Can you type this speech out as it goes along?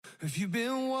If you've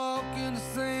been walking the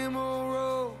same old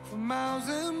road for miles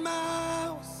and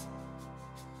miles,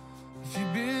 if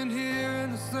you've been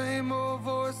hearing the same old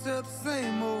voice tell the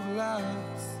same old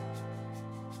lies,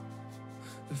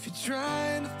 if you're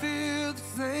trying to fill the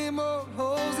same old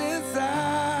holes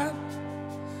inside,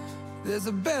 there's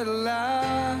a better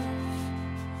life,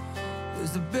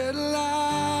 there's a better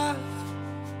life.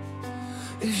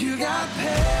 If you got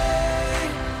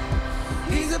pain,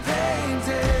 he's a pain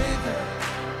taker.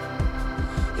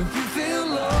 If you feel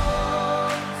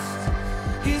lost,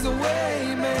 he's a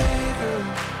way maker.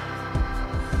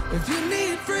 If you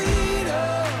need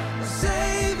freedom, a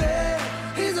savior,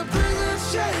 he's a prison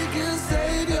shaking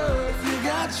savior. If you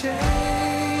got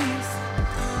chains,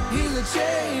 he's a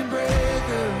chain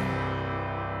breaker.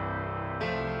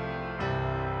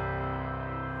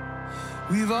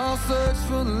 We've all searched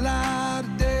for the light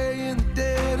of day in the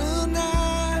dead of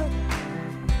night.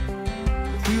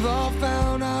 We've all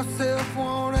found ourselves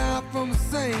worn out from the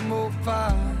same old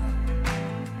fight.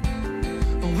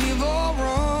 We've all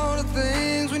run to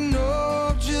things we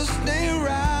know just ain't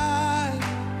right.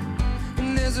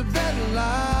 And there's a better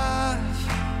life.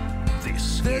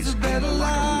 There's a better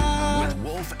life. With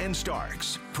Wolf and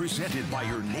Starks, presented by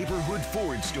your neighborhood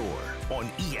Ford store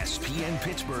on ESPN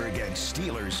Pittsburgh and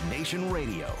Steelers Nation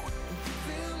Radio.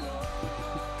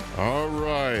 All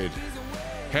right.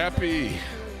 Happy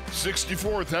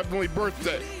 64th heavenly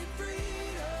birthday.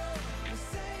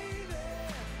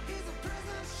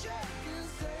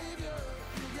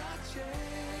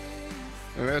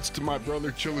 And that's to my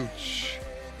brother Chaluch.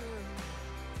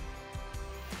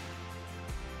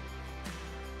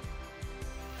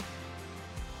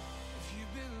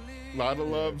 A lot of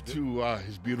love to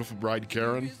his beautiful bride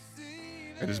Karen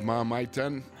and his mom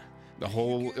Iten, the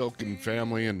whole Ilkin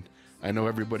family, and I know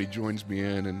everybody joins me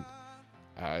in, and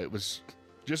it was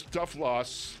just a tough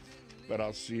loss, but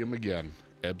I'll see him again.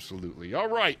 Absolutely. All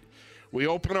right. We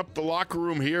open up the locker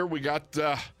room here. We got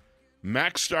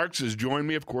Max Starks has joined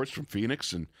me, of course, from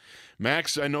Phoenix. And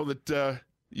Max, I know that,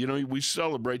 we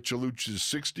celebrate Chaluch's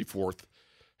 64th.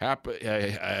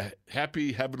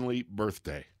 Happy heavenly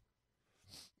birthday.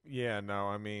 Yeah, no,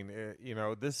 I mean,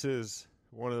 this is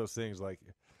one of those things, like,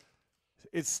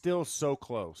 it's still so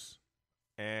close.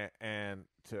 And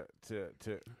to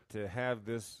have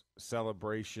this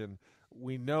celebration,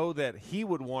 we know that he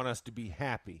would want us to be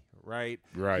happy, right?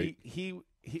 Right.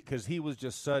 Because he was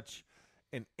just such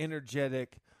an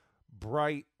energetic,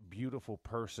 bright, beautiful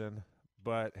person.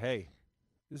 But hey,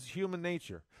 this is human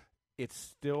nature. It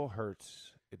still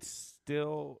hurts. It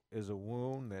still is a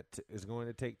wound that is going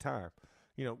to take time.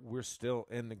 We're still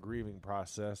in the grieving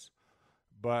process.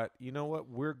 But you know what?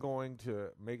 We're going to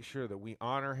make sure that we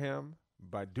honor him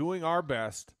by doing our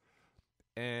best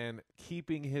and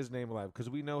keeping his name alive, because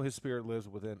we know his spirit lives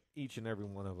within each and every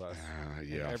one of us,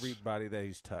 yes. and everybody that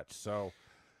he's touched. So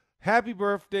happy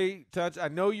birthday, Touch. I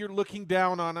know you're looking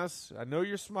down on us. I know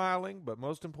you're smiling, but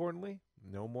most importantly,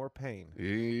 no more pain.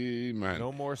 Amen.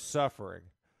 No more suffering.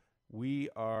 We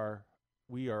are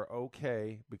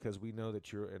okay because we know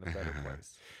that you're in a better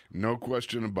place. No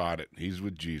question about it. He's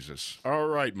with Jesus. All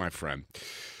right, my friend.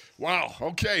 Wow.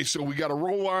 Okay, so we got to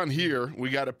roll on here. We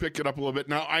got to pick it up a little bit.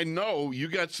 Now, I know you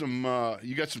got some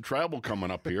travel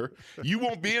coming up here. You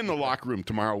won't be in the locker room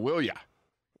tomorrow, will you?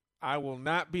 I will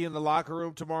not be in the locker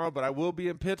room tomorrow, but I will be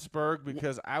in Pittsburgh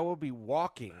because I will be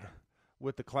walking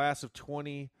with the class of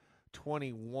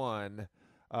 2021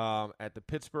 at the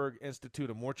Pittsburgh Institute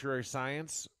of Mortuary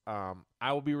Science.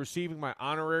 I will be receiving my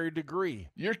honorary degree.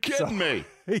 You're kidding me.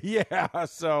 Yeah,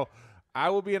 so I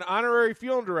will be an honorary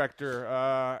film director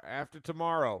after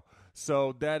tomorrow.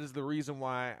 So that is the reason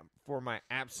why for my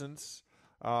absence.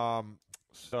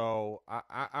 So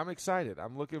I'm excited.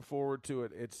 I'm looking forward to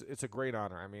it. It's a great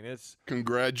honor. I mean, it's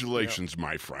congratulations,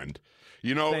 my friend.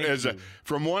 Thank you.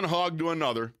 From one hog to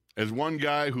another, as one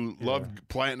guy who loved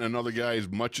planting another guy as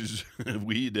much as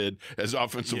we did as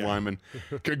offensive lineman,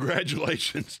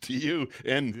 congratulations to you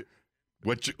and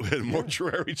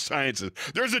mortuary sciences.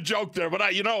 There's a joke there, but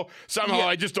somehow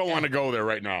I just don't want to go there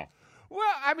right now.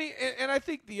 Well, I mean, and I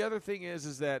think the other thing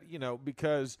is that,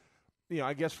 because,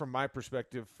 I guess from my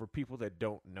perspective, for people that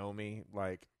don't know me,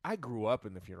 like, I grew up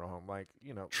in the funeral home, like,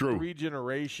 True. 3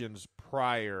 generations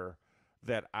prior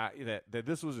that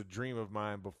this was a dream of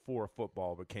mine before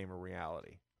football became a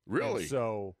reality. Really? And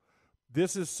so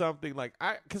this is something like,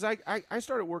 because I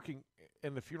started working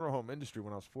in the funeral home industry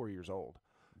when I was 4 years old.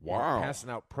 Wow. Passing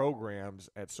out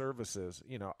programs at services.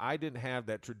 I didn't have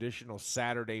that traditional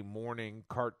Saturday morning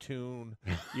cartoon,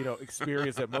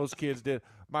 experience that most kids did.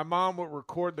 My mom would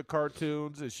record the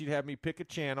cartoons, and she'd have me pick a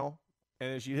channel,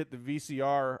 and then she'd hit the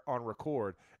VCR on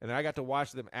record, and then I got to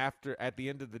watch them at the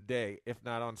end of the day, if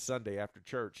not on Sunday after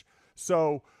church.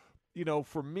 So,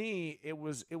 for me, it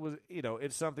was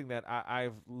it's something that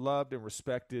I've loved and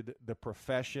respected the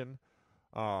profession,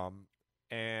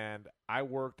 and I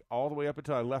worked all the way up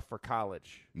until I left for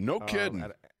college. No kidding.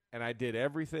 And I did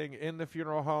everything in the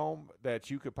funeral home that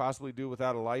you could possibly do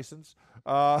without a license.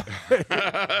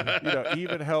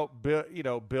 Even help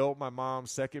build my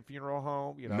mom's second funeral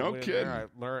home. No kidding.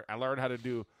 I learned how to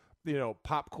do,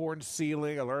 popcorn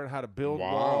ceiling. I learned how to build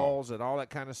Wow. walls and all that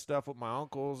kind of stuff with my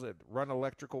uncles and run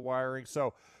electrical wiring.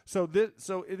 So this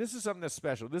is something that's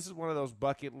special. This is one of those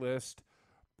bucket list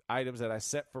items that I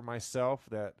set for myself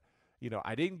that,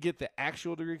 I didn't get the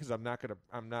actual degree because I'm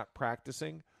not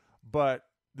practicing, but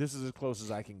this is as close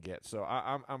as I can get. So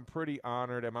I'm pretty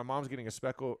honored, and my mom's getting a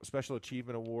special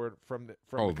achievement award from the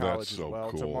college as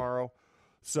well tomorrow.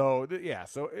 So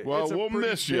it's a we'll pretty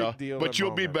miss big you, deal but and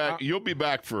you'll be moment. back. You'll be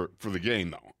back for the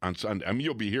game though on Sunday. I mean,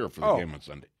 you'll be here for the game on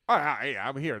Sunday.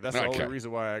 I'm here. That's the Okay. only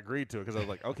reason why I agreed to it, because I was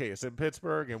like, okay, it's in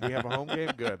Pittsburgh and we have a home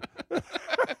game. Good.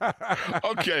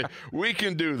 Okay, we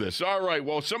can do this. All right.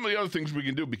 Well, some of the other things we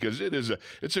can do, because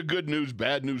it's a good news,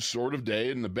 bad news sort of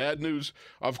day. And the bad news,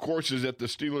 of course, is that the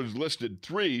Steelers listed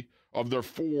 3 of their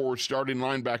 4 starting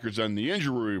linebackers on the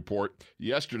injury report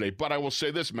yesterday. But I will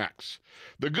say this, Max.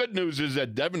 The good news is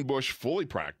that Devin Bush fully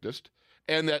practiced,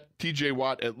 and that TJ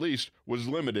Watt at least was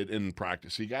limited in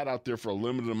practice. He got out there for a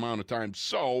limited amount of time.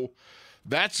 So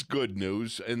that's good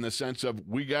news in the sense of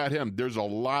we got him. There's a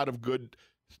lot of good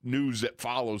news that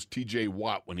follows TJ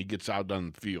Watt when he gets out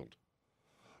on the field.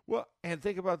 Well, and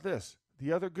think about this.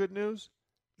 The other good news,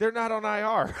 they're not on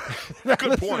IR.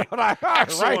 Good point. On IR,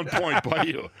 Excellent right? point by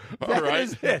you. All That right.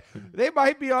 is it. They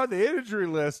might be on the injury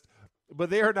list,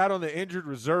 but they are not on the injured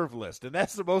reserve list, and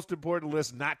that's the most important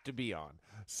list not to be on.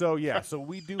 So, so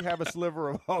we do have a sliver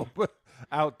of hope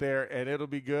out there, and it'll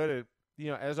be good.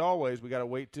 And, as always, we got to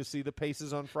wait to see the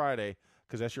paces on Friday,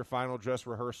 because that's your final dress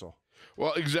rehearsal.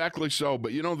 Well, exactly so.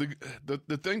 But,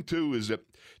 the thing, too, is that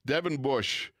Devin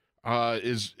Bush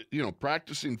is,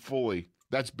 practicing fully.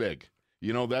 That's big.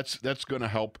 That's going to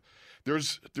help.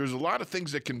 There's a lot of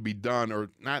things that can be done, or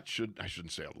I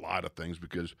shouldn't say a lot of things,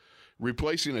 because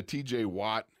replacing a TJ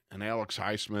Watt and Alex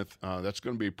Highsmith, that's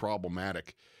going to be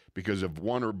problematic because of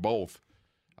one or both.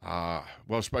 Well,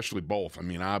 especially both. I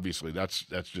mean, obviously, that's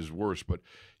just worse. But,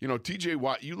 TJ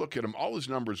Watt, you look at him, all his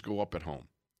numbers go up at home.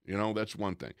 That's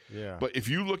one thing. Yeah. But if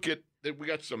you look at, we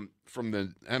got some from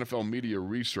the NFL media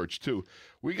research, too.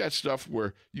 We got stuff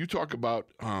where you talk about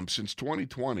since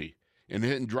 2020 and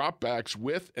hitting dropbacks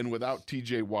with and without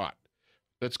TJ Watt.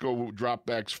 Let's go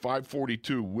dropbacks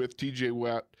 542 with TJ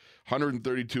Watt,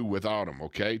 132 without him,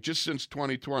 okay? Just since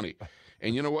 2020.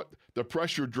 And you know what? The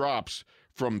pressure drops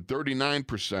from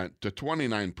 39% to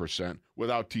 29%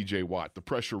 without TJ Watt, the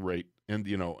pressure rate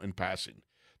in passing.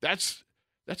 That's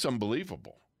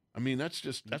unbelievable. I mean, that's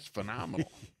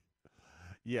phenomenal.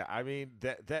 Yeah, I mean,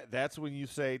 that's when you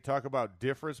talk about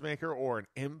difference maker or an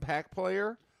impact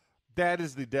player. That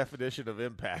is the definition of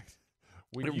impact.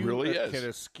 When It you really is. can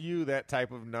eschew that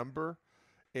type of number,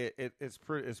 it's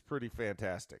pretty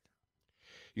fantastic.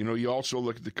 You also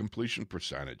look at the completion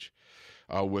percentage.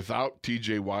 Without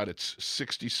TJ Watt, it's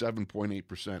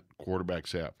 67.8%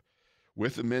 quarterbacks have.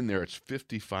 With him in there, it's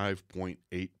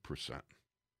 55.8%.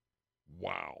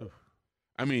 Wow.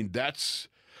 I mean, that's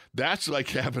like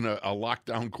having a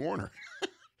lockdown corner,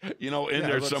 in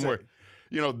there somewhere.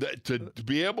 To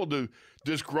be able to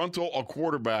disgruntle a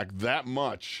quarterback that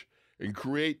much and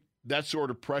create that sort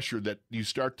of pressure that you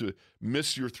start to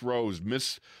miss your throws,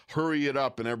 hurry it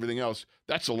up and everything else,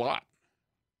 that's a lot.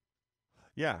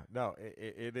 Yeah, no,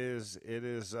 it is.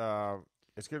 It's going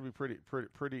to be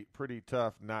pretty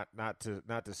tough not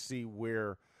to see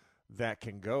where that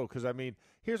can go. Because I mean,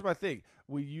 here's my thing: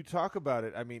 when you talk about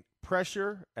it, I mean,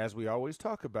 pressure, as we always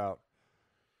talk about,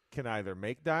 can either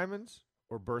make diamonds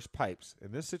or burst pipes.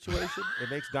 In this situation, it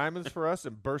makes diamonds for us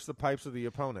and bursts the pipes of the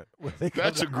opponent.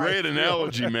 That's a great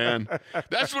analogy, man.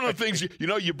 That's one of the things,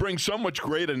 you bring so much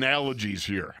great analogies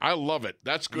here. I love it.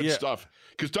 That's good stuff.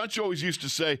 Because don't you always used to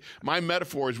say, my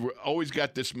metaphors were always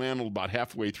got dismantled about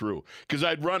halfway through. Because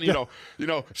I'd run,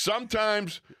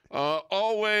 sometimes,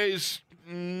 always,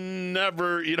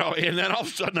 never, and then all of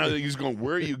a sudden I think he's going,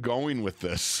 where are you going with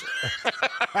this?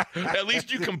 At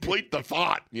least you complete the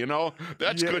thought,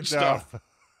 that's good stuff.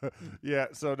 Yeah,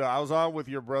 so no, I was on with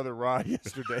your brother Ron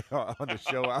yesterday on the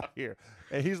show out here,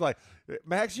 and he's like,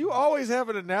 Max, you always have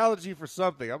an analogy for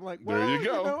something. I'm like, well, There you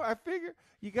go. I figure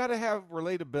you got to have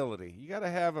relatability. You got to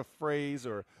have a phrase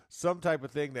or some type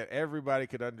of thing that everybody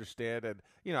could understand. And,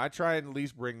 I try and at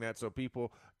least bring that so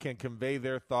people can convey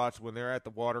their thoughts when they're at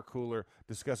the water cooler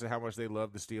discussing how much they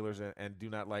love the Steelers and do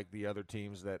not like the other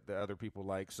teams that the other people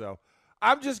like. So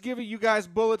I'm just giving you guys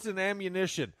bullets and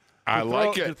ammunition.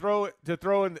 like it. To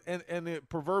throw in the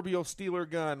proverbial Steeler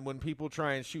gun when people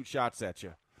try and shoot shots at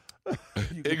you. You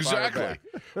can fire Exactly. back.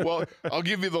 Well, I'll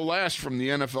give you the last from the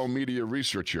NFL media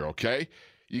research here, okay?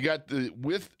 You got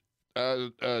with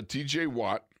TJ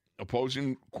Watt,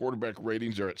 opposing quarterback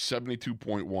ratings are at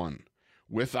 72.1.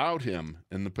 Without him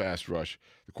in the pass rush,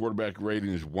 the quarterback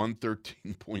rating is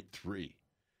 113.3.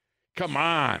 Come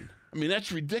on. I mean,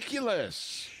 that's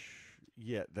ridiculous.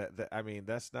 Yeah,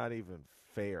 that's not even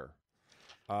fair.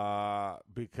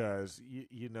 Because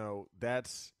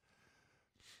that's.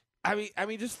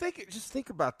 Just think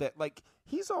about that. Like,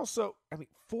 he's also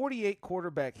 48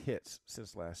 quarterback hits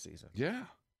since last season. Yeah,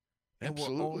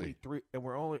 absolutely.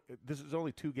 This is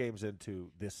only 2 games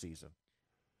into this season.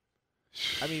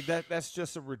 That's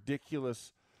just a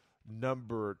ridiculous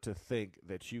number to think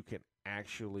that you can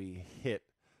actually hit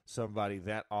somebody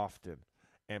that often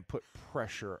and put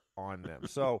pressure on them.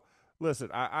 So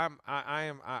listen, I'm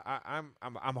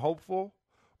hopeful,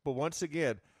 but once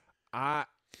again, I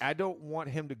don't want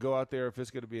him to go out there if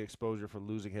it's going to be exposure for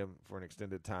losing him for an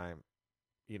extended time,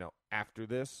 after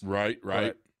this. Right.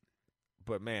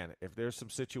 But man, if there's some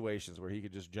situations where he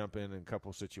could just jump in a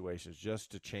couple situations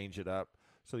just to change it up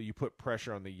so that you put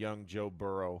pressure on the young Joe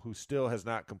Burrow, who still has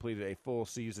not completed a full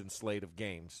season slate of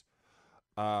games,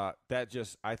 I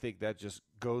think that just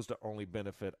goes to only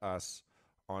benefit us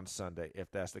on Sunday if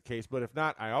that's the case. But if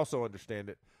not, I also understand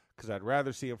it because I'd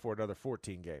rather see him for another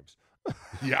 14 games.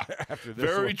 Yeah, after this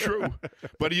very one. true.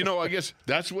 But I guess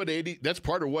that's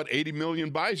part of what 80 million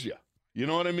buys you. You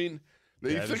know what I mean?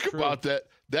 You think about that.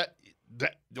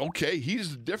 Okay,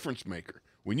 he's the difference maker.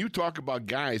 When you talk about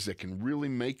guys that can really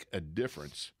make a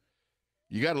difference,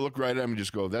 you got to look right at him and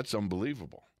just go, "That's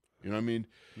unbelievable." You know what I mean?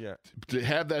 Yeah. To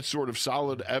have that sort of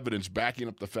solid evidence backing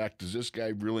up the fact, does this guy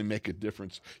really make a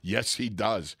difference? Yes, he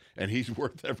does, and he's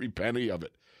worth every penny of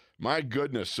it. My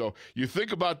goodness. So you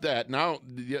think about that. Now,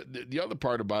 the other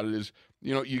part about it is,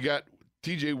 you got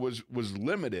TJ was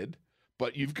limited,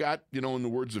 but you've got, in the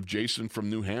words of Jason from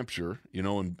New Hampshire,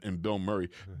 and Bill Murray,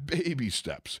 baby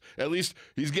steps. At least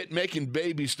he's making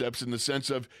baby steps in the sense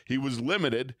of he was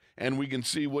limited, and we can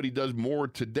see what he does more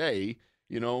today,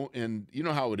 and you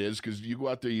know how it is because you go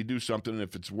out there, you do something, and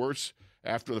if it's worse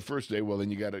after the first day, well, then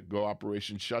you got to go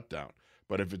Operation Shutdown.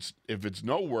 But if it's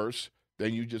no worse,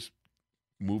 then you just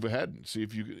move ahead and see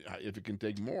if it can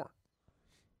take more.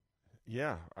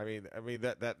 Yeah,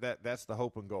 that's the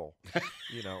hope and goal.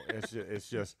 It's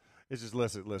just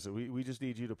listen. We just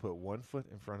need you to put one foot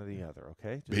in front of the other,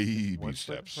 okay? Just baby one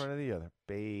steps foot in front of the other.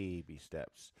 Baby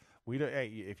steps. We don't. Hey,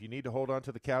 if you need to hold on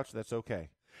to the couch, that's okay.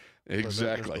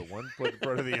 Exactly. Just put one foot in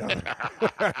front of the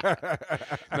other.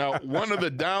 Now, one of the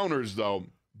downers though,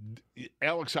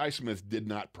 Alex Highsmith did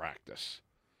not practice,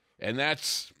 and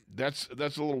that's a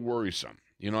little worrisome.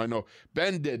 I know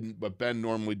Ben didn't, but Ben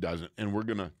normally doesn't, and we're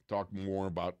going to talk more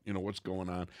about, what's going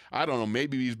on. I don't know,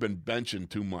 maybe he's been benching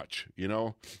too much,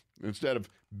 Instead of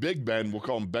Big Ben, we'll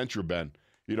call him Bencher Ben,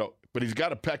 but he's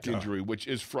got a pec injury, which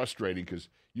is frustrating because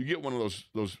you get one of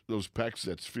those pecs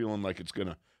that's feeling like it's going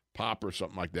to pop or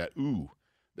something like that. Ooh,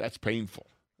 that's painful.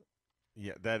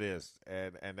 Yeah, that is,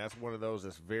 and that's one of those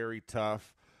that's very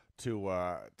tough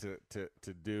to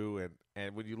do,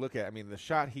 and when you look at, the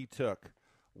shot he took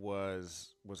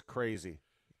was crazy.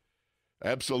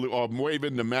 Absolutely. Oh, I'm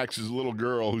waving to Max's little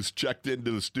girl who's checked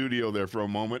into the studio there for a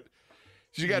moment.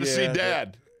 She got to see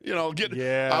Dad.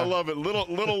 I love it.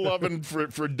 Little loving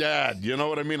for Dad. You know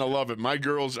what I mean? I love it. My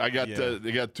girls, they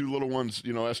got 2 little ones,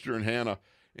 Esther and Hannah,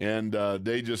 and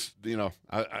they just,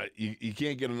 you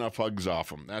can't get enough hugs off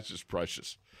them. That's just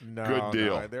precious. No, good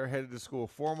deal. No, they're headed to school.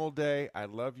 Formal day. I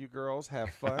love you girls. Have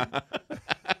fun.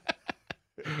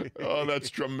 Oh, that's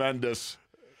tremendous.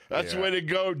 That's the way to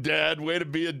go, Dad. Way to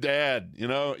be a dad. You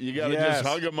got to just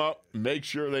hug them up, make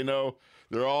sure they know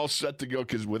they're all set to go.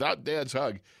 Because without Dad's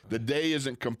hug, the day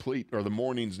isn't complete or the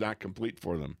morning's not complete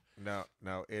for them. No,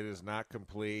 it is not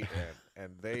complete,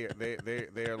 and they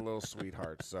are little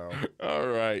sweethearts. So all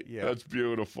right, that's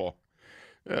beautiful.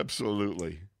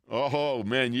 Absolutely. Oh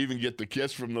man, you even get the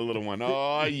kiss from the little one.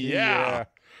 Oh yeah.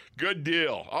 Good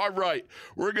deal. All right.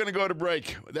 We're going to go to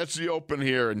break. That's the open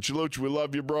here. And Chaluch, we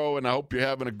love you, bro, and I hope you're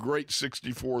having a great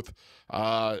 64th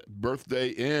birthday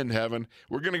in heaven.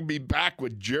 We're going to be back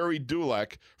with Jerry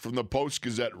Dulac from the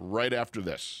Post-Gazette right after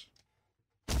this.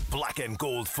 Black and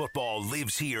Gold football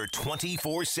lives here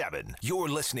 24/7. You're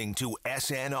listening to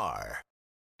SNR.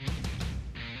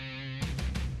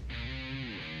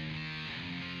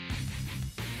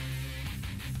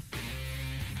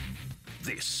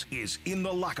 This is In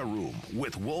the Locker Room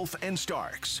with Wolf and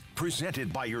Starks,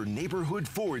 presented by your neighborhood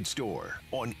Ford store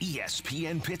on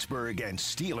ESPN Pittsburgh and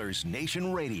Steelers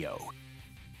Nation Radio.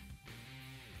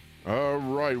 All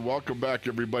right, welcome back,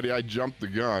 everybody. I jumped the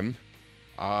gun.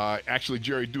 Actually,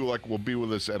 Jerry Dulac will be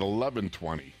with us at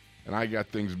 11:20, and I got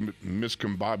things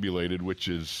miscombobulated, which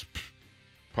is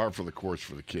par for the course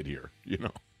for the kid here. You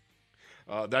know,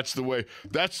 that's the way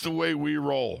we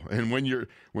roll. And when you're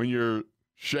the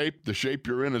shape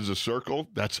you're in is a circle,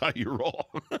 that's how you roll.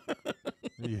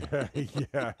 yeah,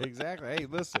 exactly. Hey,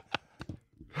 listen,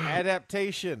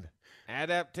 adaptation.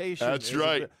 That's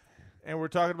right. And we're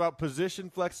talking about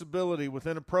position flexibility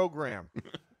within a program.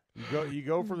 You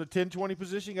go from the 10-20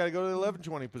 position, you got to go to the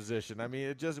 11-20 position. I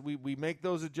mean, we make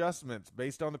those adjustments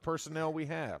based on the personnel we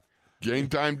have. Game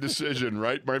time decision,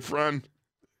 right, my friend?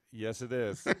 Yes, it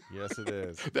is. Yes, it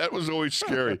is. That was always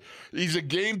scary. He's a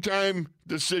game time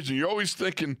decision. You're always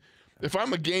thinking, if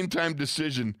I'm a game time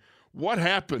decision, what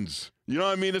happens? You know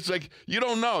what I mean? It's like you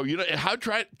don't know. You know how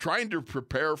trying to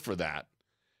prepare for that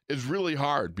is really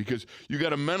hard because you got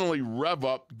to mentally rev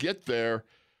up, get there,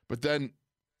 but then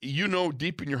you know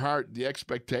deep in your heart the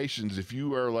expectations. If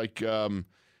you are like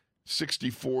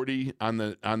 60-40 on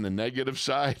the negative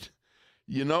side,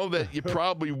 you know that you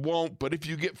probably won't. But if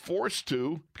you get forced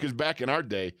to, because back in our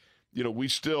day, you know,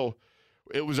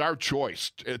 it was our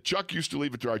choice. Chuck used to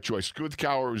leave it to our choice. With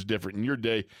Cowher was different. In your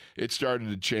day, it started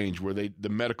to change where the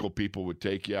medical people would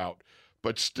take you out.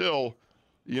 But still,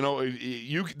 you know,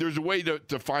 there's a way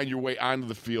to find your way onto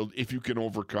the field if you can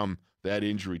overcome that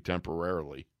injury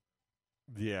temporarily.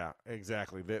 Yeah,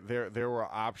 exactly. There were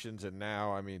options, and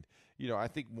now, I mean, you know, I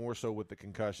think more so with the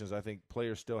concussions, I think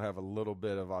players still have a little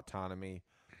bit of autonomy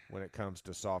when it comes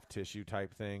to soft tissue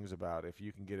type things about if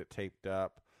you can get it taped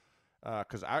up.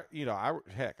 Because I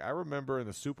remember in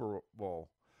the Super Bowl,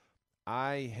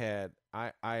 I had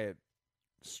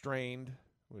strained,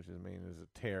 which is a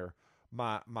tear,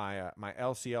 my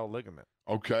LCL ligament.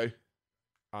 Okay.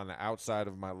 On the outside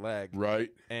of my leg.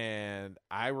 Right. And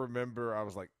I remember I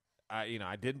was like,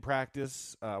 I didn't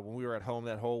practice when we were at home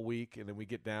that whole week, and then we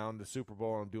get down to Super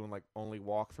Bowl and I'm doing like only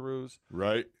walkthroughs.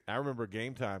 Right. I remember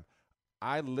game time.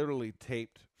 I literally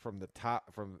taped from the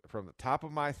top the top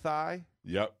of my thigh.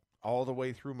 Yep. All the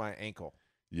way through my ankle.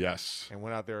 Yes. And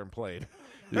went out there and played.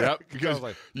 Yep. Because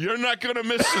you're not going to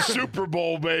miss the Super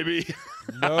Bowl, baby.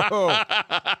 No.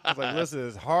 I was like, listen,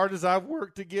 as hard as I've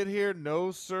worked to get here,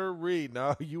 no sirree.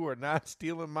 No, you are not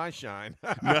stealing my shine.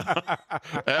 No,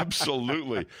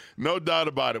 absolutely. No doubt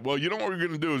about it. Well, you know what we're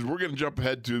going to do is we're going to jump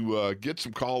ahead to get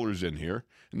some callers in here.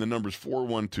 And the number's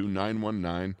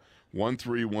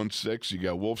 412-919-1316. You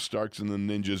got Wolf, Starks, and the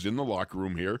Ninjas in the locker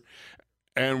room here.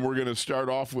 And we're going to start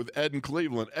off with Ed in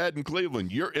Cleveland. Ed in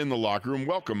Cleveland, you're in the locker room.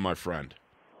 Welcome, my friend.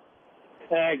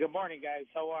 Hey, good morning, guys.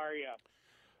 How are you?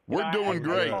 We're doing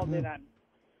great.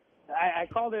 I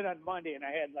called in on Monday, and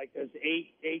I had like this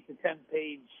 8 to 10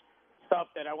 page stuff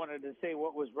that I wanted to say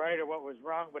what was right or what was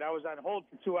wrong, but I was on hold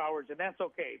for 2 hours, and that's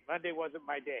okay. Monday wasn't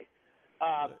my day.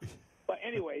 But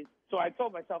anyways, so I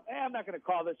told myself, I'm not going to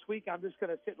call this week. I'm just going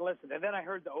to sit and listen. And then I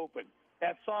heard the open.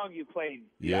 That song you played.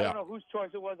 Yeah. I don't know whose choice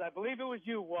it was. I believe it was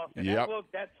you, Wolf. And yep.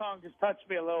 that song just touched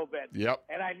me a little bit. Yep.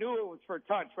 And I knew it was for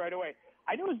Tunch right away.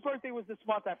 I knew his birthday was this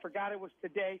month. I forgot it was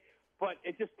today, but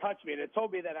it just touched me. And it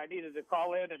told me that I needed to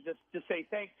call in and just say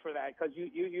thanks for that, because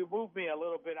you moved me a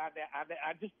little bit on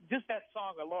that. Just that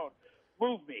song alone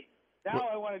moved me. Now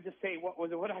I want to just say what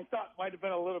I thought might have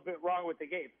been a little bit wrong with the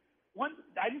game.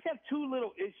 I just have two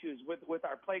little issues with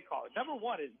our play calling. Number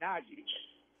one is Najee.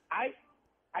 I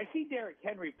see Derrick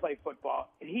Henry play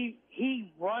football, and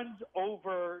he runs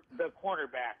over the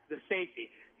cornerback, the safety.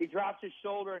 He drops his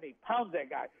shoulder and he pounds that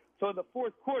guy. So in the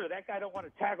fourth quarter, that guy don't want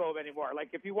to tackle him anymore.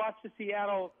 Like if you watch the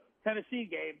Seattle-Tennessee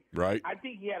game, right? I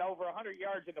think he had over 100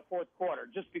 yards in the fourth quarter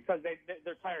just because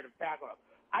they're tired of tackling him.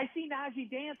 I see Najee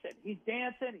dancing. He's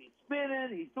dancing. He's spinning.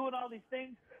 He's doing all these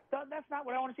things. That's not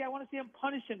what I want to see. I want to see him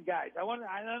punishing guys. And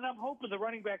I'm hoping the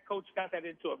running back coach got that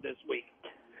into him this week.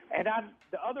 And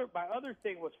my other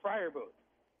thing was Freiermuth.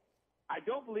 I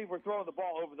don't believe we're throwing the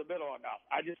ball over the middle enough.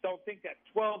 I just don't think that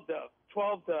 12 to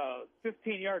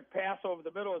 15-yard pass over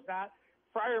the middle is not.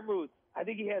 Freiermuth, I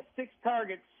think he has 6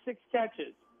 targets, 6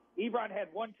 catches. Ebron had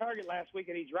one target last week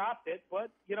and he dropped it, but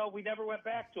we never went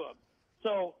back to him.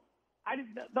 So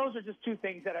those are just two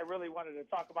things that I really wanted to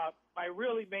talk about. My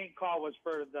really main call was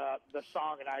for the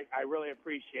song, and I really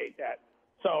appreciate that.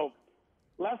 So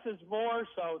less is more.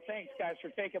 So thanks, guys, for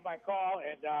taking my call,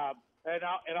 and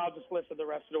I'll just listen the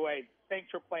rest of the way. Thanks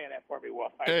for playing that for me,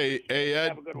 Wolf. Hey,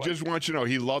 Ed, just want you to know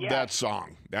he loved Yeah. that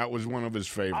song. That was one of his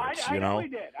favorites. I know he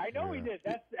did. I know he did.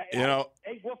 That's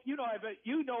Hey, Wolf,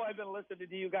 I've been listening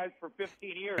to you guys for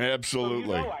 15 years.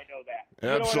 Absolutely. So I know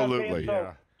that. Absolutely.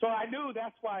 So I knew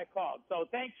that's why I called. So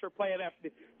thanks for playing that.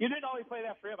 You didn't only play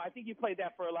that for him. I think you played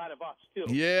that for a lot of us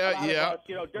too. Yeah. Of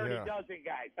us, Dirty Dozen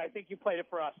guys. I think you played it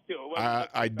for us too.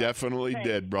 I definitely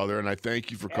did, brother, and I thank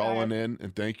you for calling in,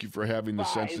 and thank you for having the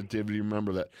sensitivity to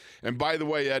remember that. And by the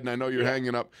way, Ed, and I know you're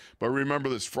hanging up, but remember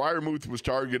this: Freiermuth was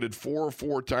targeted four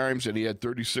times, and he had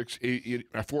 36.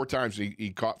 Four times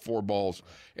he caught 4 balls,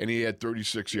 and he had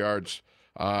 36 yards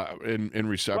in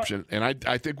reception. And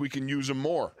I think we can use him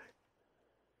more.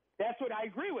 That's what I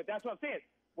agree with. That's what I'm saying.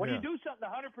 When you do something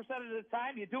 100% of the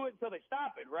time, you do it until they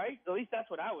stop it, right? At least that's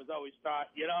what I was always taught.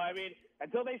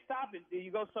 Until they stop it, you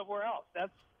go somewhere else.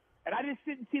 And I just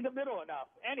didn't see the middle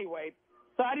enough. Anyway,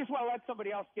 so I just want to let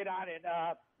somebody else get on, and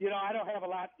I don't have a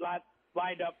lot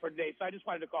lined up for today, so I just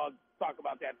wanted to call and talk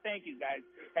about that. Thank you, guys,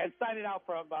 and signing out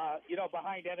from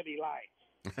behind enemy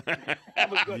lines.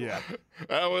 That was good. Yeah,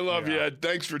 we love you, Ed.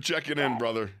 Thanks for checking in,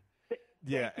 brother.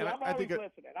 Yeah, and I'm always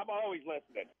listening. I'm always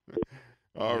listening.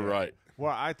 All right.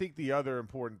 Well, I think the other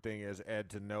important thing is, Ed,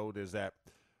 to note is that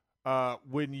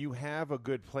when you have a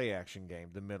good play action game,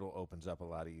 the middle opens up a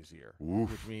lot easier,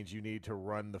 which means you need to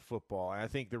run the football. And I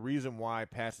think the reason why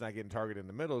Pat's not getting targeted in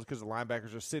the middle is because the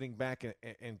linebackers are sitting back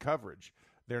in coverage.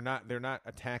 They're not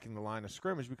attacking the line of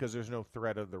scrimmage because there's no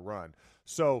threat of the run.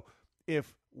 So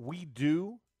if we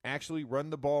do actually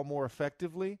run the ball more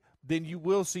effectively, then you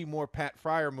will see more Pat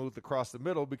Freiermuth across the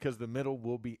middle because the middle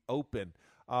will be open.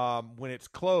 When it's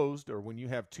closed, or when you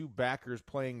have two backers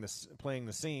playing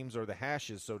the seams or the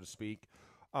hashes, so to speak,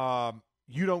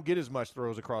 you don't get as much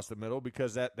throws across the middle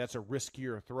because that's a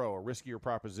riskier throw, a riskier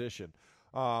proposition.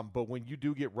 But when you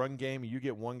do get run game, you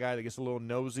get one guy that gets a little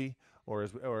nosy, or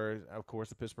of course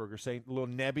the Pittsburghers say a little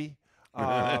nebby.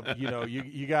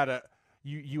 You gotta.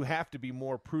 You have to be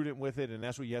more prudent with it, and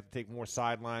that's where you have to take more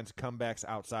sidelines, comebacks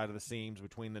outside of the seams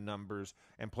between the numbers,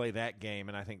 and play that game.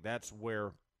 And I think that's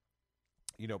where,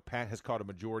 Pat has caught a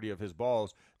majority of his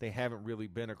balls. They haven't really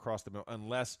been across the middle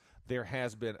unless there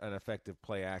has been an effective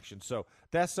play action. So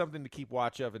that's something to keep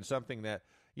watch of, and something that,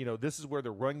 this is where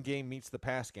the run game meets the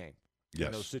pass game. Yes.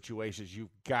 In those situations,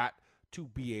 you've got to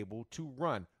be able to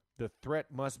run. The threat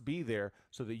must be there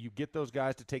so that you get those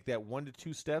guys to take that 1 to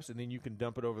 2 steps, and then you can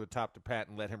dump it over the top to Pat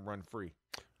and let him run free.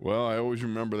 Well, I always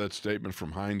remember that statement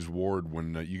from Hines Ward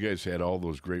when you guys had all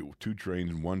those great 2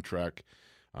 trains and 1 track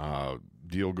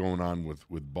deal going on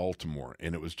with Baltimore,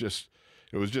 and it was just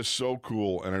so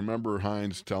cool. And I remember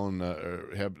Hines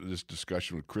have this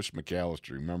discussion with Chris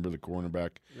McAllister. Remember the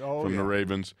cornerback from the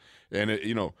Ravens, and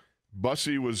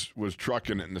Bussey was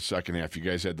trucking it in the second half. You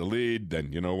guys had the lead.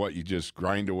 Then, you know what? You just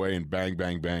grind away and bang,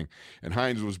 bang, bang. And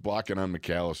Hines was blocking on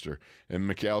McAllister. And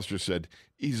McAllister said,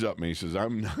 ease up, man. He says,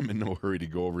 I'm in no hurry to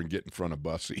go over and get in front of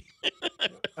Bussey.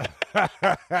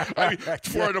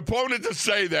 For an opponent to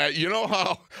say that, you know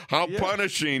how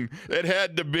punishing it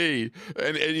had to be.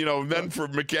 And then for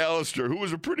McAllister, who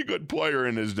was a pretty good player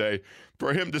in his day,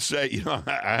 for him to say,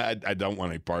 I don't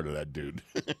want any part of that dude.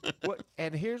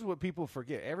 And here's what people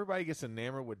forget. Everybody gets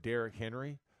enamored with Derrick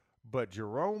Henry, but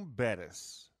Jerome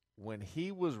Bettis, when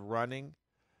he was running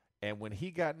and when he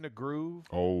got in the groove,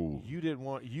 you did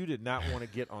not want to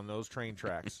get on those train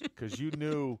tracks because you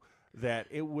knew that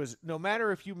it was, no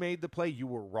matter if you made the play, you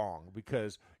were wrong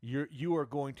because you are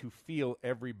going to feel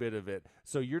every bit of it.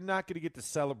 So you're not going to get to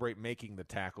celebrate making the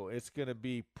tackle. It's going to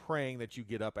be praying that you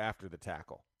get up after the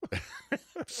tackle.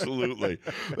 Absolutely.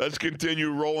 Let's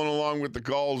continue rolling along with the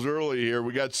calls early here.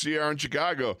 We got CR in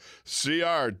Chicago.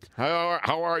 CR,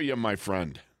 how are you, my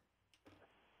friend?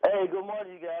 Hey, good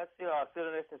morning, you guys. CR,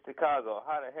 sitting in Chicago.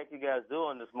 How the heck you guys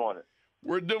doing this morning?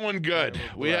 We're doing good.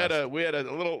 We had a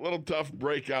little tough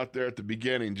break out there at the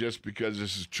beginning just because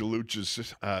this is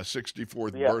Chalucha's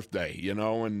 64th birthday,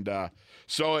 and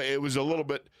so it was a little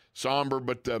bit somber.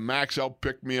 But Max helped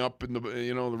pick me up, and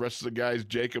the rest of the guys,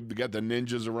 Jacob, got the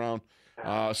ninjas around.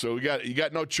 So you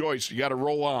got no choice. You got to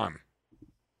roll on.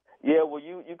 Yeah, well,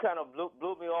 you kind of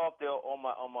blew me off there on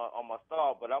my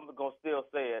start, but I'm gonna still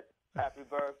say it. Happy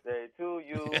birthday to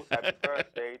you. Happy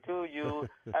birthday to you.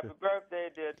 Happy birthday,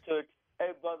 dear Church.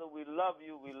 Hey, brother, we love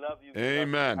you. We love you.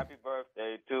 Happy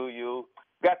birthday to you.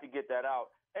 Got to get that out.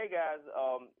 Hey, guys,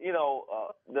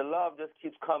 the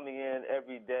coming in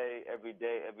every day,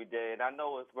 and I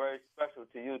know it's very special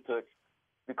to you, Toots,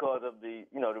 because of the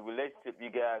the relationship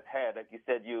you guys had. Like you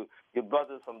said, your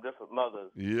brothers from different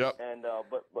mothers. Yep. And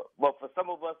but for some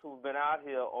of us who've been out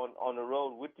here on the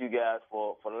road with you guys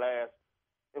for the last,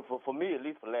 for me at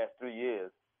least for the last 3 years,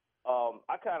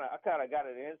 I kind of got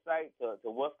an insight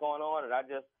to what's going on, and I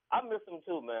miss them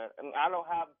too, man. And I don't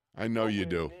have. I know you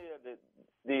do.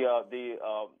 The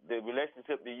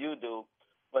relationship that you do,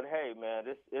 but hey, man,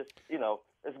 it's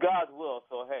God's will.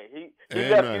 So hey, he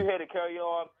left you here to carry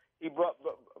on. He brought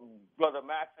Brother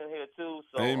Max in here too.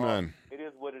 So Amen. It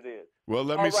is what it is. Well,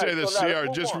 let me say this, so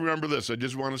CR. Just remember this. I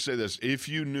just want to say this. If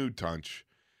you knew Tunch,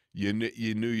 you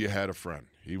knew you had a friend.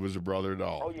 He was a brother to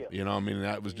all. Oh, yeah. You know, I mean,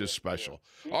 that was just special.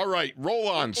 All right, roll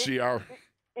on, CR.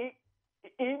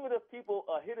 Even if people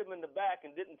hit him in the back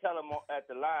and didn't tell him at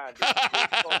the line, they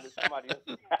told to somebody else.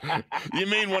 You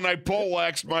mean when I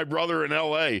poleaxed my brother in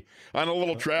L.A. on a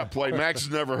little trap play? Max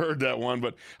has never heard that one,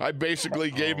 but I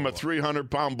basically gave him a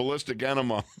 300-pound ballistic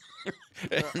enema.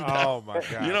 Oh, my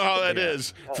God. You know how that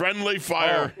is. Friendly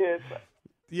fire.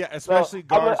 Yeah, especially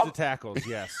guards to tackles,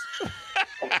 yes.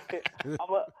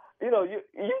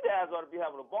 You guys ought to be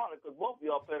having a ball because both of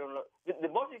y'all played on the. Did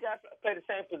both of you guys play the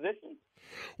same position?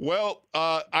 Well,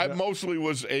 I mostly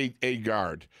was a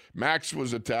guard. Max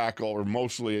was a tackle, or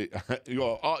mostly. You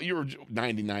were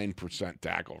 99%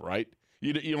 tackle, right?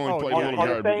 You only played a little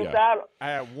guard. On the same side.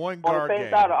 I had one guard on the same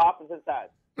game. side or opposite side.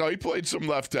 No, he played some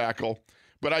left tackle.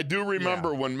 But I do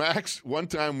remember when Max, one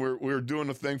time we were doing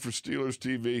a thing for Steelers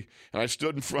TV, and I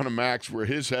stood in front of Max where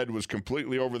his head was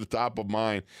completely over the top of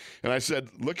mine. And I said,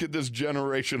 look at this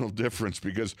generational difference,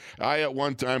 because I at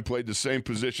one time played the same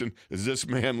position as this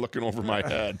man looking over my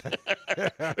head.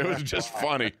 It was just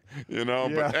funny, Yeah.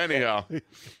 But anyhow.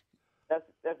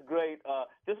 That's great.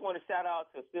 Just want to shout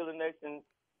out to Steeler Nation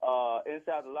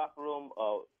inside the locker room,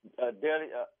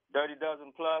 Dirty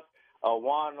Dozen Plus.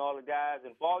 Juan and all the guys,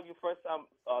 and for all you first-time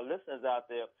listeners out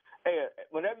there, hey,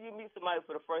 whenever you meet somebody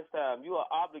for the first time, you are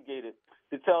obligated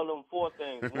to tell them 4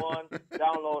 things. 1,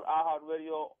 download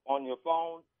iHeartRadio on your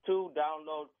phone. 2,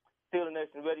 download Steeler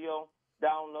Nation Radio.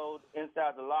 Download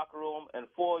Inside the Locker Room. And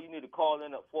 4, you need to call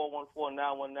in at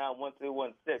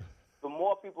 414-919-1316. The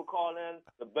more people call in,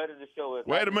 the better the show is.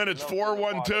 Wait a minute, it's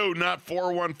 412, not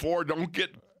 414. Don't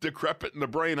get decrepit in the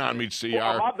brain on me, CR.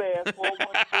 Oh, my bad,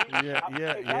 413.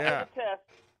 Yeah.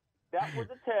 That was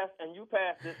a test, and you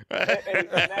passed it. Hey,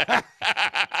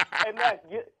 Max,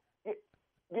 give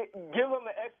him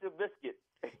an extra biscuit.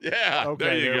 Yeah,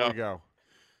 okay, there we go.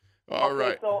 All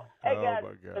right. So, hey, guys,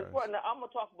 my gosh. now I'm going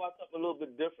to talk about something a little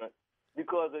bit different,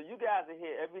 because you guys are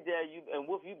here every day, and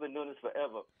Wolf, you've been doing this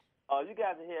forever. You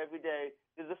guys are here every day.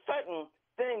 There's a certain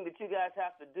thing that you guys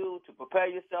have to do to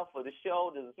prepare yourself for the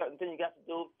show. There's a certain thing you got to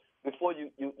do before you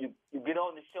get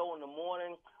on the show in the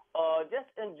morning.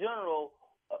 Just in general,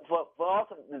 for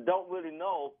us that don't really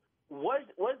know,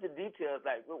 what's the details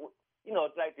like?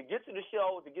 It's like to get to the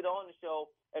show, to get on the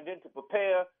show, and then to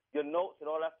prepare your notes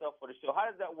and all that stuff for the show. How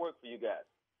does that work for you guys?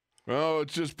 Well,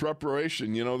 it's just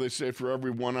preparation. They say for every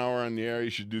 1 hour on the air,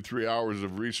 you should do 3 hours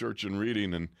of research and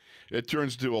reading, and it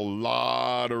turns to a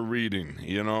lot of reading,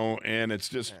 and it's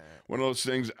just one of those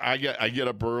things. I get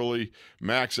up early.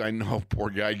 Max, I know,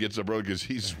 poor guy gets up early because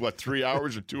he's, 3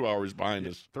 hours or 2 hours behind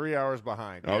us? 3 hours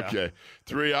behind. Yeah. Okay,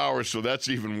 3 hours, so that's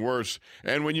even worse.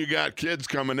 And when you got kids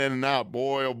coming in and out,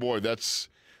 boy, oh boy, that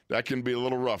can be a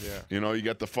little rough. Yeah. You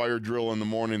got the fire drill in the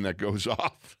morning that goes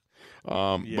off.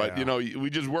 But, we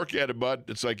just work at it, bud.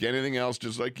 It's like anything else,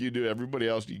 just like you do. Everybody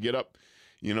else, you get up,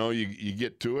 you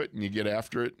get to it and you get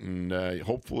after it. And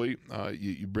hopefully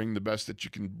you bring the best that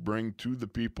you can bring to the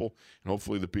people, and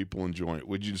hopefully the people enjoy it.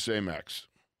 Would you say, Max?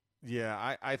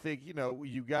 Yeah, I think,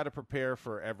 you got to prepare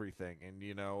for everything. And,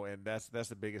 and that's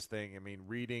the biggest thing. I mean,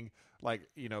 reading,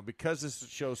 because this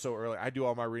show's so early, I do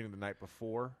all my reading the night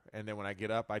before. And then when I get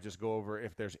up, I just go over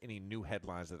if there's any new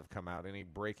headlines that have come out, any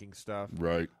breaking stuff.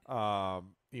 Right.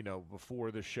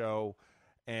 Before the show.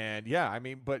 And, yeah,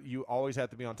 but you always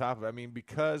have to be on top of it.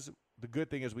 Because the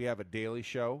good thing is we have a daily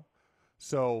show.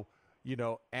 So,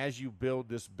 as you build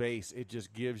this base, it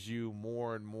just gives you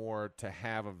more and more to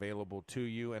have available to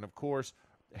you. And, of course,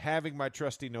 having my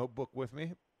trusty notebook with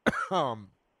me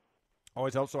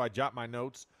always helps. So I jot my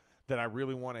notes that I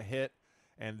really want to hit,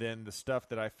 and then the stuff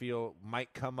that I feel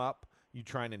might come up, you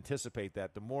try and anticipate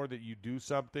that. The more that you do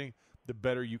something, the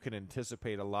better you can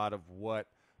anticipate a lot of what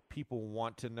people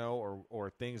want to know or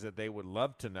things that they would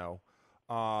love to know.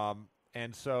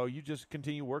 And so you just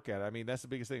continue work at it. That's the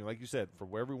biggest thing. Like you said,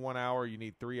 for every 1 hour, you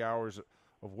need 3 hours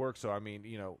of work. So,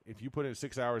 if you put in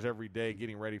 6 hours every day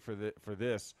getting ready for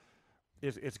this,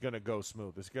 it's going to go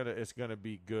smooth. It's gonna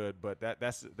be good. But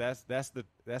that's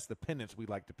the penance we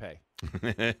like to pay.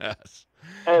 Yes.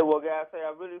 Hey, well, guys,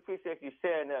 I really appreciate you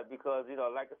sharing that because,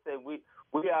 like I said, we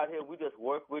out here, we just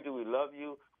work with you. We love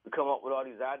you. We come up with all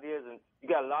these ideas, and you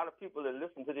got a lot of people that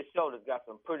listen to this show that's got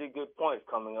some pretty good points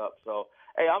coming up. So,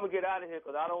 hey, I'm going to get out of here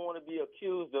because I don't want to be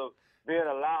accused of being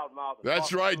a loudmouth.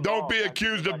 That's right. Don't be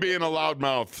accused of being a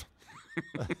loudmouth.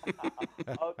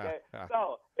 Okay,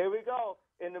 so here we go.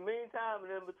 In the meantime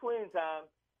and in between time,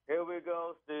 here we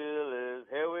go, Steelers.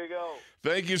 Here we go.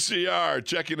 Thank you, CR,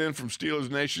 checking in from Steelers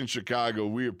Nation, Chicago.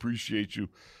 We appreciate you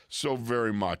so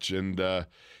very much. And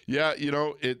yeah,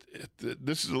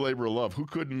 this is a labor of love. Who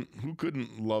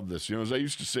couldn't love this? As I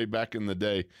used to say back in the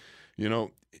day,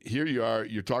 here you are.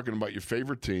 You're talking about your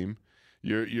favorite team.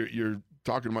 You're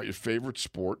talking about your favorite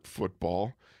sport,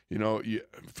 football.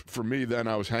 For me, then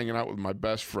I was hanging out with my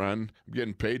best friend. I'm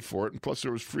getting paid for it, and plus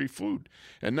there was free food.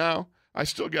 And now I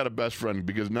still got a best friend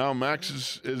because now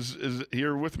Max is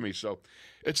here with me. So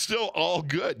it's still all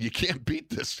good. You can't beat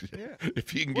this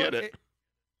if you can get it.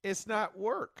 It's not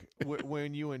work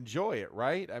when you enjoy it,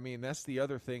 right? I mean, that's the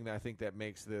other thing that I think that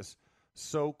makes this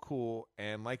so cool.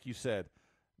 And like you said,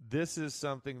 this is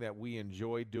something that we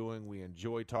enjoy doing. We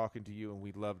enjoy talking to you, and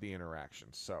we love the interaction.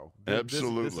 So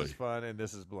absolutely, this is fun, and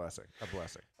this is a blessing.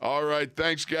 All right,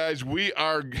 thanks, guys. We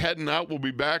are heading out. We'll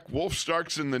be back. Wolf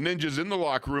Starks and the Ninjas in the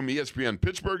locker room. ESPN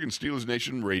Pittsburgh and Steelers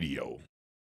Nation Radio.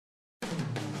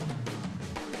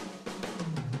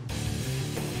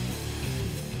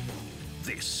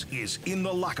 This is In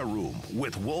the Locker Room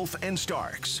with Wolf and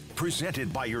Starks,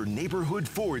 presented by your neighborhood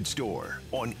Ford store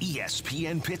on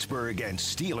ESPN Pittsburgh and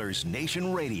Steelers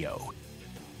Nation Radio.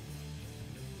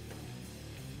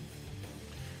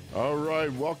 All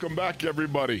right, welcome back,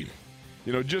 everybody.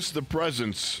 Just the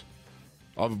presence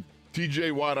of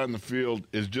TJ Watt on the field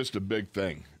is just a big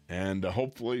thing, and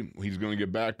hopefully he's going to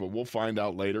get back, but we'll find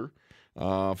out later.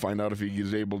 Find out if he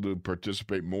is able to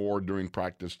participate more during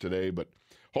practice today, but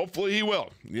hopefully he will.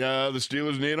 Yeah, the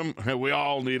Steelers need him. We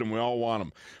all need him. We all want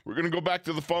him. We're going to go back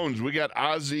to the phones. We got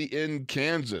Ozzy in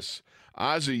Kansas.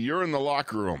 Ozzy, you're in the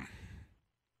locker room.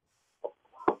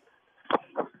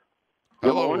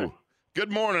 Hello. Good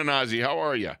morning, Ozzy. How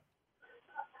are you?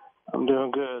 I'm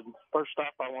doing good. First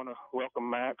off, I want to welcome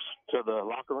Max to the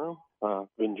locker room.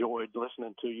 Enjoyed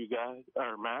listening to you guys,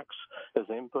 or Max, his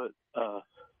input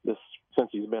since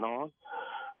he's been on.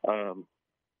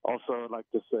 Also, I'd like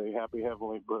to say happy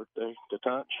heavenly birthday to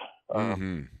Tunch.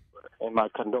 And my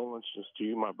condolences to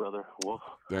you, my brother, Wolf.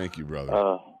 Thank you, brother.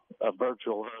 A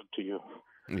virtual hug to you.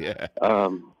 Yeah.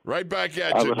 Right back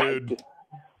at you, dude.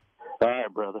 All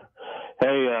right, brother.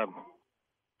 Hey,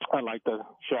 I'd like to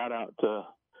shout out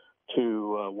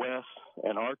to Wes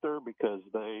and Arthur because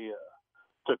they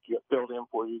filled in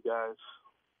for you guys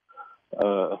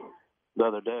the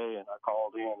other day, and I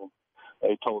called in and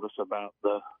they told us about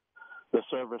the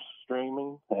service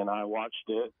streaming, and I watched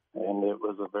it, and it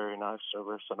was a very nice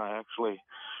service, and I actually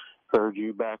heard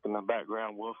you back in the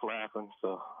background, Wolf, laughing,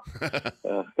 so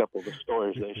a couple of the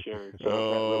stories they shared.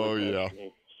 So that really touched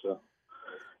me. So,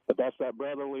 but that's that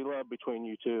brotherly love between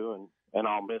you two, and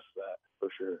I'll miss that for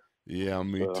sure. Yeah,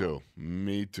 me too.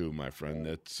 Me too, my friend.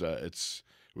 It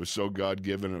was so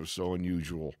God-given. It was so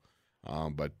unusual.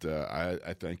 But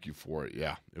I thank you for it.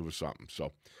 Yeah, it was something.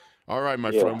 So, all right,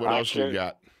 my friend, what else you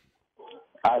got?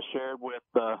 I shared with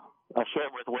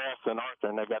Wes and Arthur,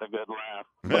 and they got a good laugh.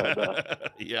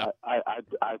 But, yeah,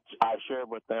 I shared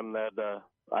with them that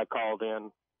I called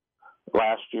in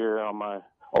last year on my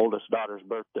oldest daughter's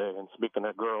birthday. And speaking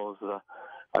of girls,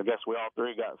 I guess we all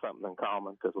three got something in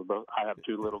common because I have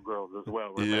two little girls as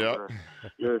well. Remember,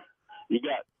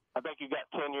 I think you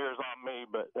got 10 years on me,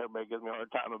 but everybody gives me a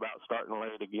hard time about starting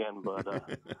late again. But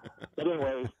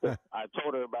anyways, I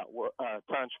told her about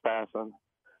Tunch passing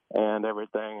and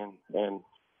everything, and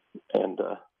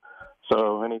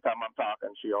so anytime I'm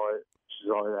talking, she's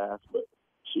always asked, but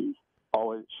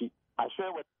I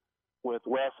share with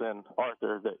Wes and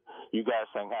Arthur that you guys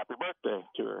sang happy birthday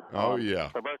to her. Oh yeah,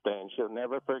 her birthday, and she'll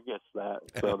never forget that.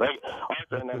 So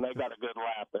Arthur and them, they got a good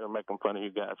laugh. They were making fun of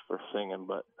you guys for singing,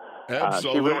 but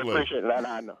absolutely, she really appreciated it, and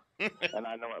I know, and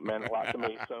I know it meant a lot to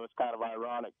me. So it's kind of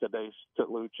ironic today's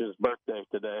Luch's birthday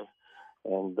today,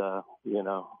 and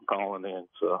calling in.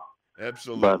 So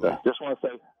absolutely, but just want to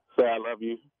say I love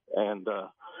you,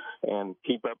 and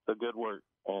keep up the good work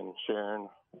and sharing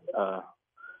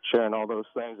all those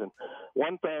things. And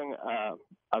one thing, I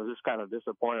was just kind of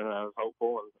disappointed, and I was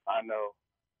hopeful, and I know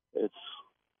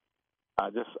I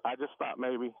just thought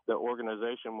maybe the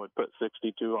organization would put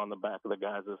 62 on the back of the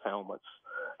guys' helmets.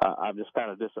 I'm just kind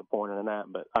of disappointed in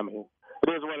that, but I mean, It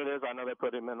is what it is. I know they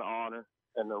put him in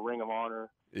the Ring of Honor.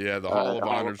 Yeah, the Hall of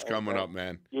Honor's coming up,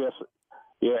 man. Yes.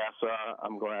 Yeah, so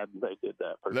I'm glad they did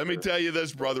that. Let me tell you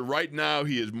this, brother. Right now,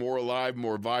 he is more alive,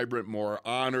 more vibrant, more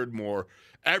honored, more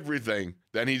everything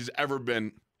than he's ever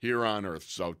been here on earth.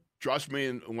 So trust me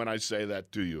when I say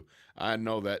that to you. I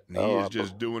know that he is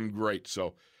just doing great.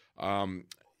 So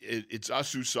it's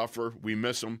us who suffer. We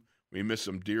miss him. We miss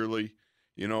him dearly,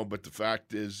 but the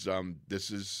fact is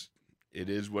it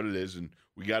is what it is, and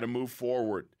we got to move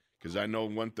forward because I know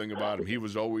one thing about him. He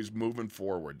was always moving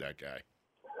forward, that guy.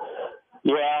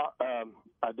 Yeah,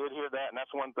 I did hear that, and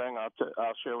that's one thing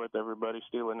I'll share with everybody,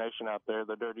 Steeler Nation out there,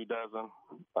 the Dirty Dozen.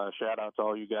 Shout out to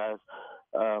all you guys.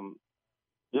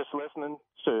 Just listening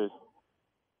to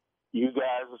you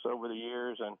guys over the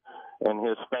years and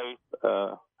his faith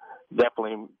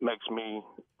definitely makes me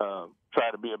try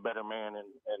to be a better man in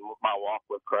my walk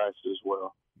with Christ as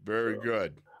well. Very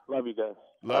good. Love you guys.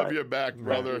 Love you back,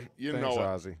 brother. You Thanks, know it.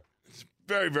 Ozzy. It's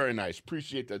very, very nice.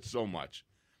 Appreciate that so much.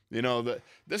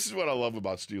 This is what I love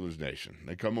about Steelers Nation.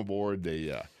 They come aboard.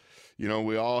 They,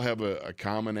 we all have a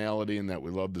commonality in that we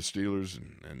love the Steelers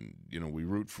and we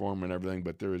root for them and everything.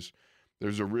 But there's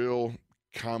a real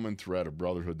common thread of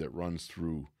brotherhood that runs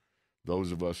through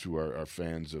those of us who are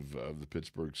fans of the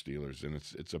Pittsburgh Steelers, and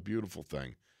it's a beautiful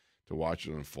thing to watch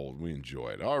it unfold. We enjoy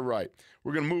it. All right,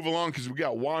 we're gonna move along because we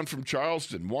got Juan from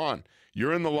Charleston. Juan,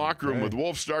 you're in the locker room with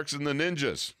Wolf Starks and the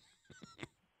Ninjas.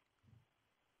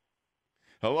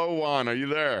 Hello, Juan. Are you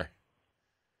there?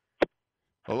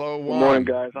 Hello, Juan.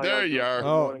 Good morning, guys. There you are.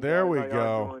 Oh, there we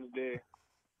go.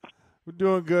 We're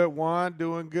doing good, Juan.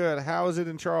 Doing good. How is it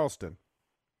in Charleston?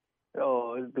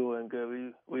 Oh, it's doing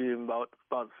good. We in about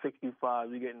 65.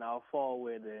 We're getting our fall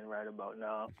weather in right about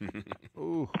now.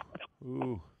 Ooh.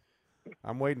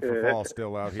 I'm waiting for fall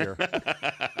still out here.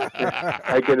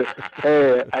 I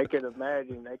can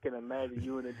imagine. I can imagine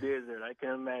you in the desert. I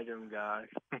can imagine, guys.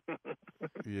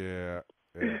 Yeah.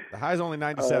 The high's only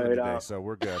 97 today, so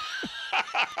we're good.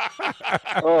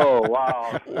 Oh,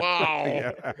 wow. Wow.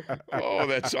 Yeah. Oh,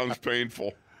 that sounds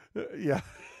painful. Yeah.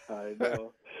 I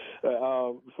know.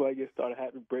 Before I get started,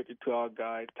 happy birthday to our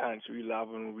guy. Times we love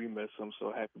him, we miss him.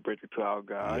 So happy birthday to our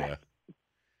guy. Yeah.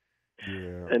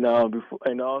 Yeah. And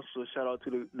also shout out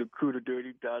to the crew, the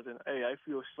Dirty Dozen. Hey, I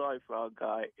feel sorry for our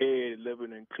guy Ed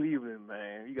living in Cleveland,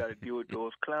 man. You got to deal with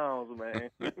those clowns, man.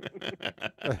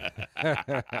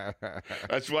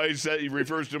 That's why he said he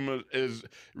refers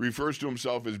to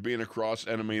himself as being across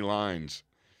enemy lines.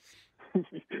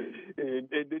 And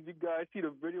did you guys see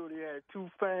the video? They had two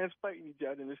fans fighting each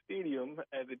other in the stadium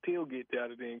at the tailgate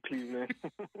down there in Cleveland.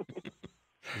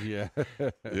 Yeah.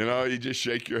 You just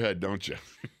shake your head, don't you?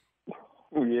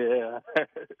 Yeah.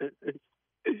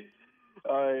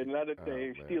 All right, another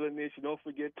thing, Steeler Nation, don't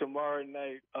forget tomorrow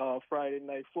night, Friday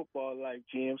Night Football Life,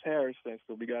 James Harrison,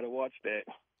 so we got to watch that.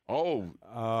 Oh,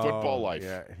 Football Life.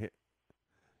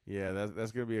 Yeah,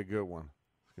 that's going to be a good one.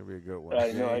 It's going to be a good one.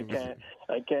 I know,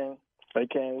 I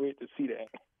can't wait to see that.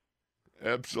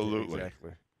 Absolutely. Yeah,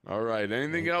 exactly. All right,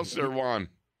 anything else there, Juan?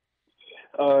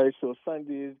 All right, so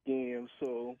Sunday's game.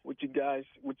 So, what you guys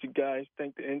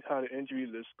think how the injury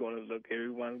list is going to look?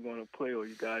 Everyone's going to play, or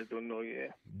you guys don't know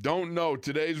yet? Don't know.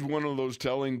 Today's one of those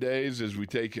telling days as we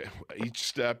take each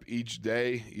step each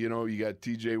day. You got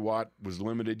T.J. Watt was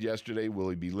limited yesterday. Will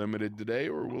he be limited today,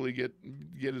 or will he get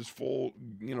his full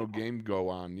game go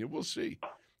on? We'll see.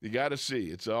 You got to see.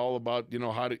 It's all about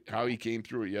how he came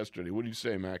through it yesterday. What do you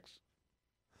say, Max?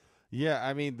 Yeah,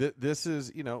 I mean, this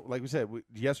is, like we said,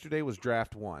 yesterday was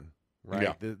draft one, right?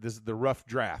 Yeah. This is the rough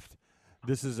draft.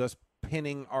 This is us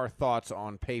pinning our thoughts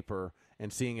on paper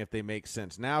and seeing if they make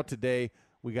sense. Now today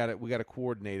we got to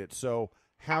coordinate it. So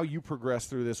how you progress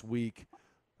through this week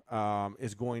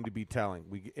is going to be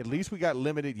telling. At least we got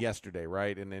limited yesterday,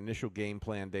 right? In the initial game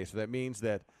plan day. So that means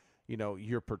that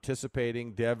you're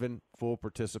participating. Devin, full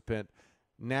participant.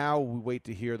 Now we wait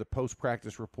to hear the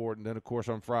post-practice report, and then of course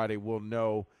on Friday we'll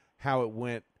know how it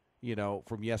went,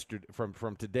 from yesterday,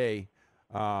 from today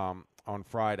on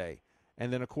Friday.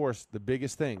 And then, of course, the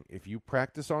biggest thing, if you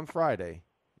practice on Friday,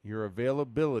 your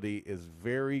availability is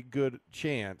very good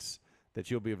chance that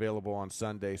you'll be available on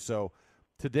Sunday. So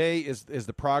today is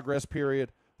the progress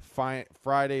period.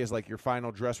 Friday is like your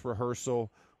final dress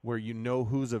rehearsal where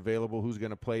who's available, who's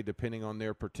going to play depending on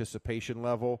their participation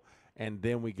level, and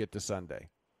then we get to Sunday.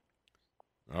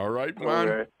 All right, Juan.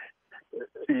 Okay.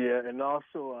 Yeah, and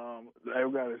also I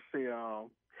gotta say,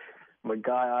 my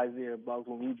guy Isaiah Bugs,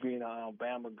 when he being an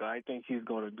Alabama guy, I think he's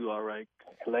gonna do all right.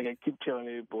 Like I keep telling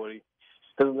everybody,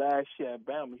 Because last year at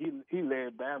Bama, he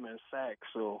led Bama in sacks.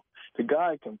 So the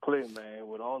guy can play, man.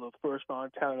 With all the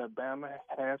first-round talent that Bama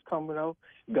has coming out,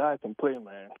 the guy can play,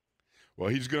 man. Well,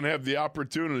 he's going to have the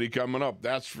opportunity coming up,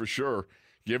 that's for sure,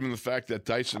 given the fact that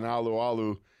Tyson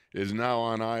Alualu is now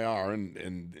on IR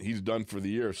and he's done for the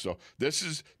year. So this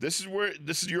is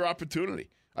your opportunity.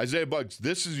 Isaiah Buggs,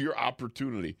 this is your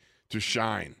opportunity to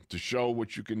shine, to show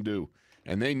what you can do.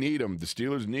 And they need him. The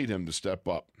Steelers need him to step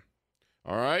up.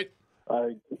 All right?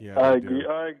 I agree.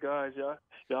 All right, guys.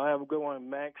 Y'all have a good one.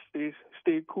 Max,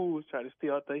 stay cool. Try to stay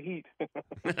out the heat.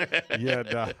 Yeah,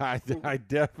 no, I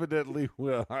definitely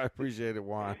will. I appreciate it,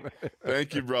 Juan.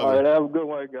 Thank you, brother. All right, have a good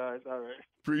one, guys. All right.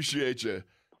 Appreciate you.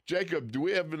 Jacob, do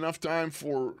we have enough time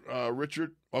for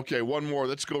Richard? Okay, one more.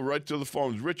 Let's go right to the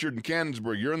phones. Richard in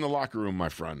Cannonsburg, you're in the locker room, my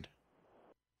friend.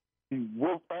 Hey,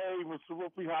 Mr.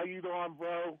 Wolfie, how you doing,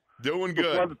 bro? Doing Just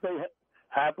good. wanted to say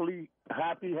happy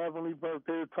heavenly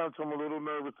birthday, Tunch. I'm a little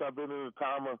nervous. I've been in a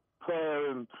time of prayer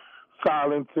and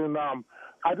silence, and I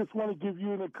just want to give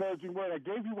you an encouraging word. I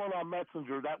gave you one on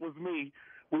Messenger. That was me.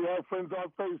 We are friends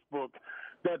on Facebook.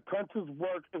 That Tunch's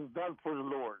work is done for the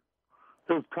Lord.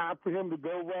 There's time for him to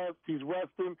go rest. He's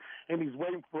resting, and he's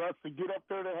waiting for us to get up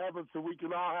there to heaven so we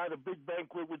can all have a big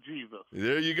banquet with Jesus.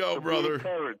 There you go, brother.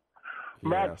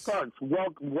 Matt Starks,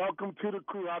 welcome to the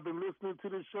crew. I've been listening to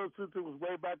this show since it was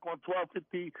way back on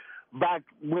 1250, back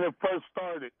when it first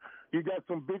started. You got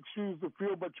some big shoes to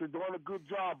fill, but you're doing a good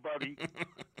job, buddy.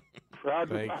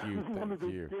 Thank you.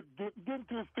 Get into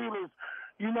the Steelers.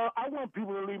 You know, I want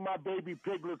people to leave my baby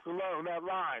piglets alone, that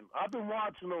line. I've been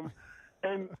watching them,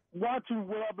 and watching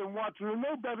what I've been watching, they're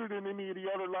no better than any of the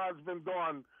other lines been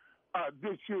done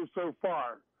this year so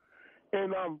far.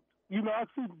 And, you know, I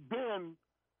see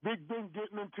Big Ben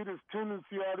getting into this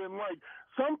tendency I didn't like.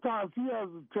 Sometimes he has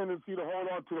a tendency to hold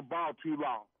on to the ball too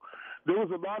long. There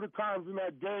was a lot of times in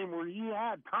that game where he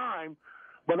had time,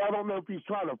 but I don't know if he's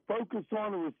trying to focus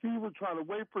on the receiver, trying to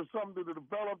wait for something to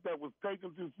develop that was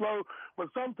taken too slow. But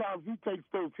sometimes he takes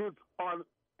those hits on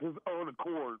his own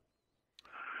accord.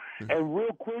 And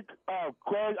real quick,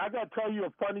 Craig, I got to tell you a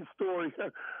funny story.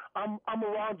 I'm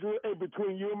around you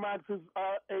between you and Max's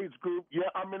age group. Yeah,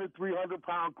 I'm in the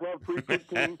 300-pound club,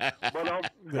 315.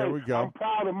 But there we go. I'm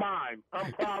proud of mine.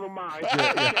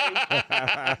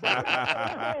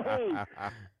 Hey,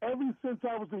 ever since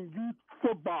I was in youth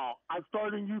football, I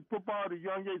started in youth football at a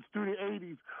young age through the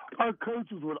 80s. Our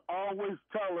coaches would always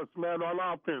tell us, man, on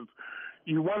offense,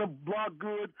 you want to block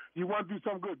good, you want to do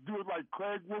something good, do it like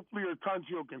Craig Wolfley or Tunch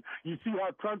Ilkin. You see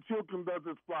how Tunch Ilkin does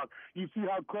this block. You see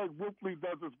how Craig Wolfley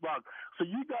does this block. So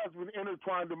you guys have been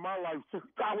intertwined in my life since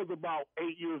I was about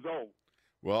 8 years old.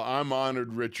 Well, I'm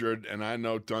honored, Richard, and I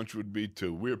know Tunch would be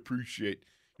too. We appreciate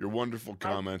your wonderful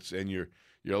comments and your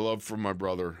love for my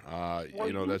brother.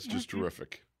 You know, that's just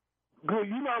terrific. Good.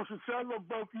 You know, I'm sincere. I love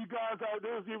both you guys.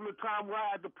 There was even a time where I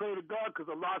had to pray to God because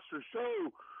I lost your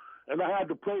show. And I had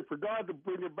to pray for God to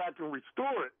bring it back and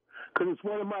restore it because it's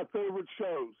one of my favorite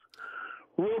shows.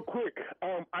 Real quick,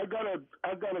 I got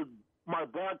my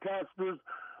broadcaster's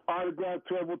autograph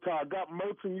table tie. I got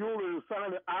Moten Euler to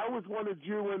sign it. I always wanted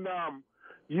you and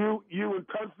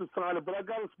Tunch to sign it, but I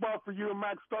got a spot for you and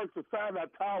Max Starks to sign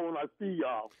that towel when I see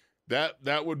y'all.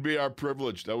 That would be our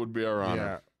privilege. That would be our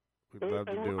honor. Yeah. We'd love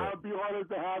to do it. I'd be honored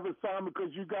to have it signed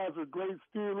because you guys are great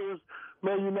Steelers.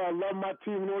 Man, you know, I love my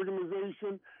team and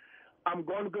organization. I am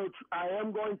going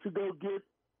to go get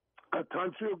a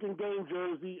Tunch Ilkin game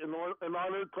jersey in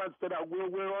honor of Tunch that I will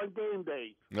wear on game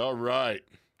days. All right.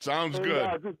 Sounds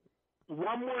good. Just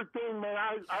one more thing, man.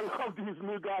 I love these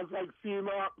new guys like CR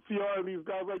and these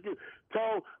guys like you.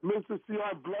 Tell Mr.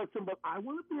 CR bless him, but I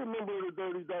want to be a member of the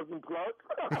Dirty Dozen Club.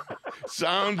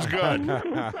 Sounds good.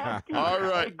 All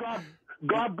right. Hey,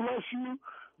 God bless you.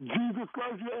 Jesus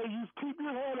loves you. Hey, you keep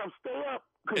your head up. Stay up.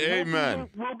 Amen.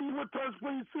 We'll be with us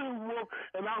pretty soon, Wolf,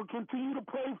 and I'll continue to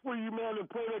pray for you, man, and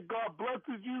pray that God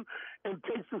blesses you and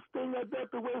takes the sting of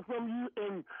death away from you,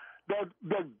 and that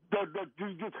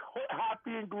you're just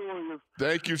happy and glorious.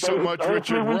 Thank you so much,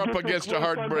 Richard. We're up against a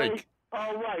hard break.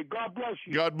 All right. God bless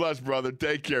you. God bless, brother.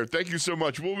 Take care. Thank you so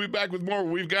much. We'll be back with more.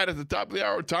 We've got at the top of the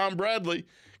hour Tom Bradley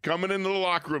coming into the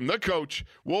locker room. The coach,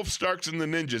 Wolf Starks and the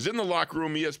Ninjas in the locker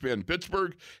room, ESPN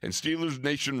Pittsburgh and Steelers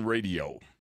Nation Radio.